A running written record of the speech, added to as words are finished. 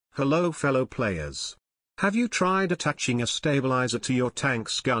Hello fellow players. Have you tried attaching a stabilizer to your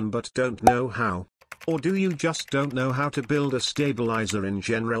tank's gun but don't know how? Or do you just don't know how to build a stabilizer in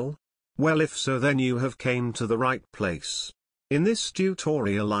general? Well, if so, then you have came to the right place. In this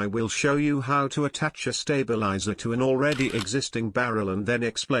tutorial I will show you how to attach a stabilizer to an already existing barrel and then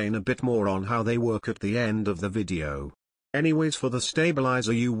explain a bit more on how they work at the end of the video. Anyways, for the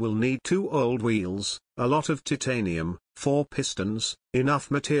stabilizer you will need 2 old wheels, a lot of titanium, 4 pistons,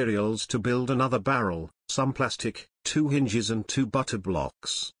 enough materials to build another barrel, some plastic, 2 hinges and 2 butter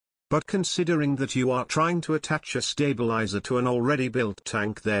blocks. But considering that you are trying to attach a stabilizer to an already built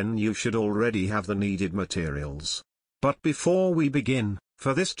tank, then you should already have the needed materials. But before we begin,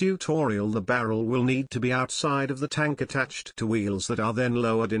 for this tutorial the barrel will need to be outside of the tank attached to wheels that are then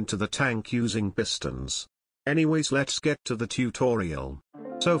lowered into the tank using pistons. Anyways, let's get to the tutorial.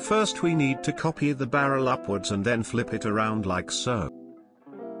 So first we need to copy the barrel upwards and then flip it around like so.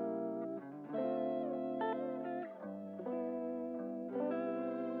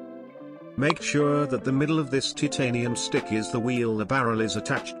 Make sure that the middle of this titanium stick is the wheel the barrel is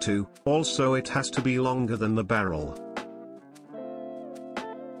attached to, also it has to be longer than the barrel.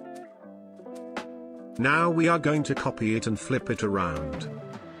 Now we are going to copy it and flip it around.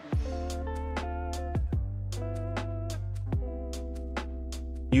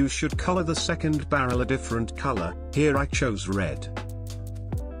 You should color the second barrel a different color, here I chose red.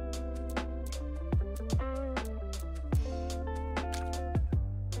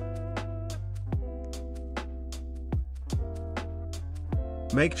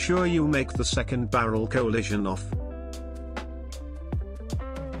 Make sure you make the second barrel collision off.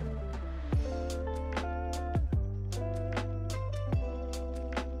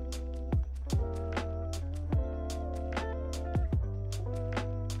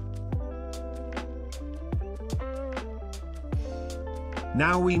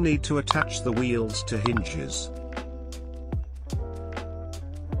 Now we need to attach the wheels to hinges.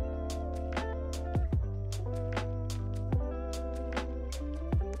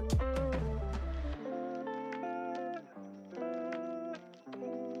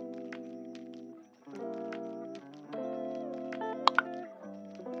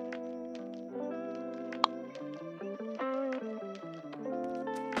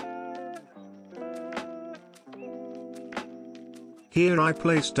 Here I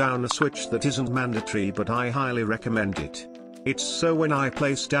place down a switch that isn't mandatory, but I highly recommend it. It's so when I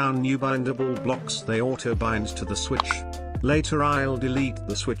place down new bindable blocks they auto bind to the switch. Later I'll delete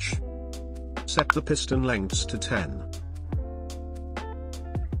the switch. Set the piston lengths to 10.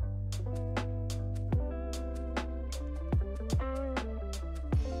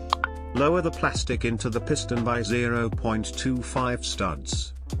 Lower the plastic into the piston by 0.25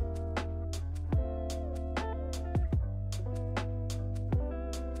 studs.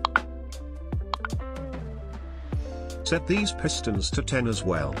 Set these pistons to 10 as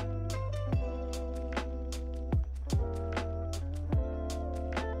well.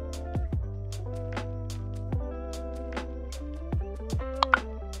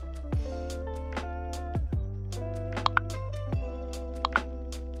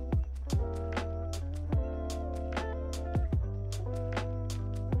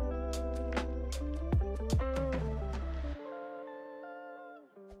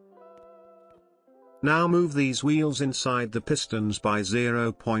 Now move these wheels inside the pistons by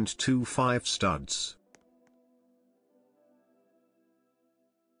 0.25 studs.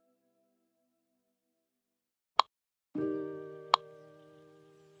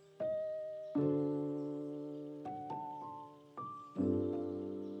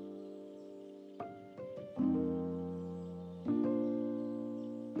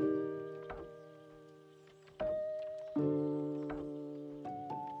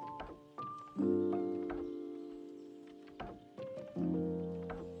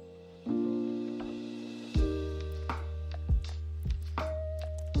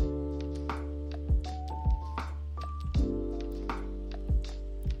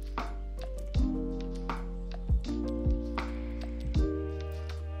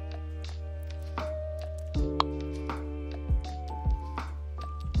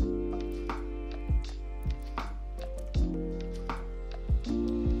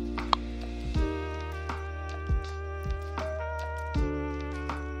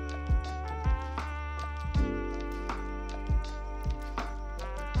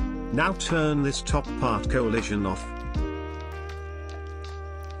 Now turn this top part collision off.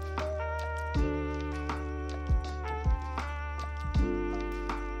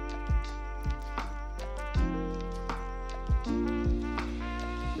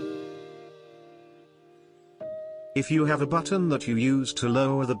 If you have a button that you use to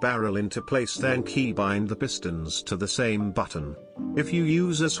lower the barrel into place, then keybind the pistons to the same button. If you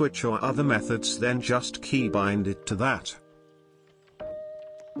use a switch or other methods, then just keybind it to that.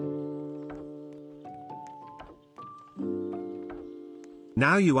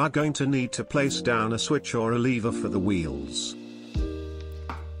 Now you are going to need to place down a switch or a lever for the wheels.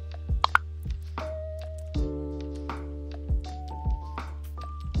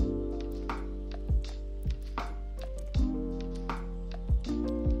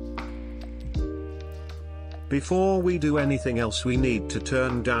 Before we do anything else, we need to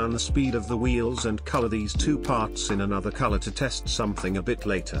turn down the speed of the wheels and color these two parts in another color to test something a bit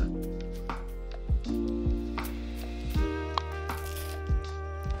later.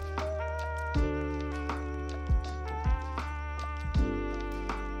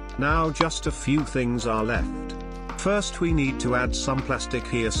 Now just a few things are left. First, we need to add some plastic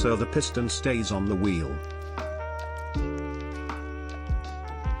here so the piston stays on the wheel.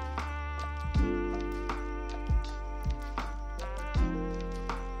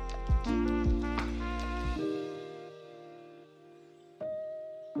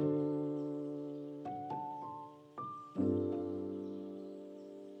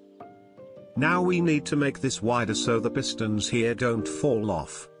 Now we need to make this wider so the pistons here don't fall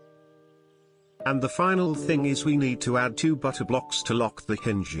off. And the final thing is we need to add 2 butter blocks to lock the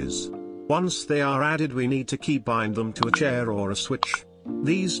hinges. Once they are added, we need to keybind them to a chair or a switch.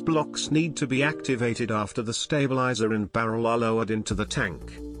 These blocks need to be activated after the stabilizer and barrel are lowered into the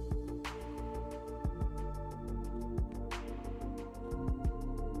tank.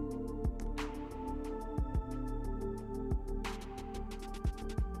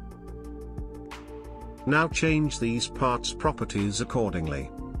 Now change these parts' properties accordingly.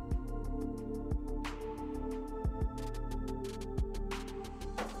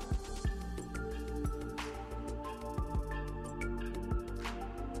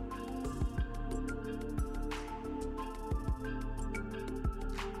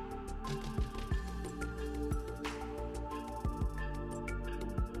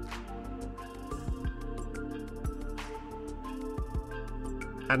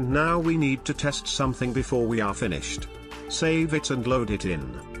 And now we need to test something before we are finished. Save it and load it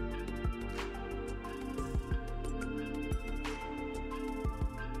in.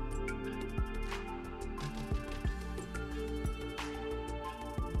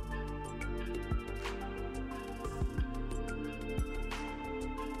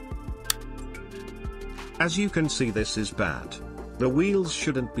 As you can see, this is bad. The wheels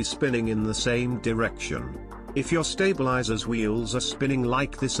shouldn't be spinning in the same direction. If your stabilizer's wheels are spinning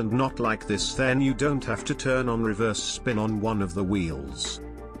like this and not like this, then you don't have to turn on reverse spin on one of the wheels.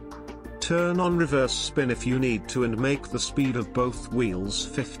 Turn on reverse spin if you need to and make the speed of both wheels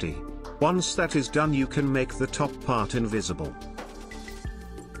 50. Once that is done, you can make the top part invisible.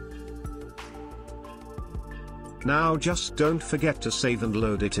 Now just don't forget to save and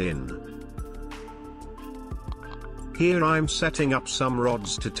load it in. Here I'm setting up some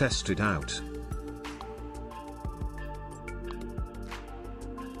rods to test it out.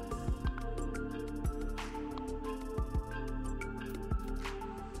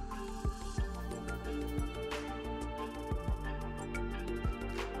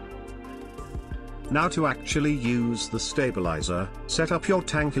 Now to actually use the stabilizer, set up your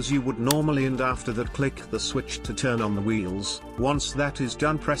tank as you would normally, and after that click the switch to turn on the wheels. Once that is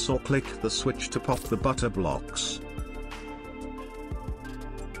done, press or click the switch to pop the butter blocks.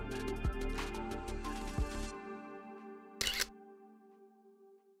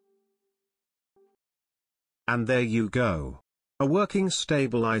 And there you go. A working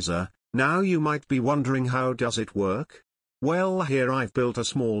stabilizer. Now you might be wondering, how does it work? Well, here I've built a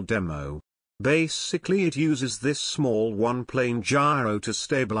small demo. Basically it uses this small one-plane gyro to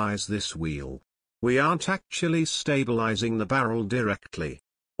stabilize this wheel. We aren't actually stabilizing the barrel directly.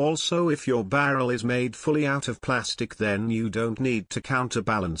 Also, if your barrel is made fully out of plastic, then you don't need to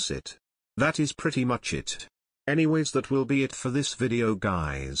counterbalance it. That is pretty much it. Anyways, that will be it for this video,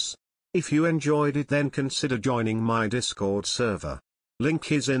 guys. If you enjoyed it, then consider joining my Discord server.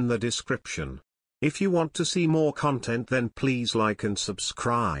 Link is in the description. If you want to see more content, then please like and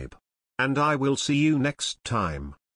subscribe. And I will see you next time.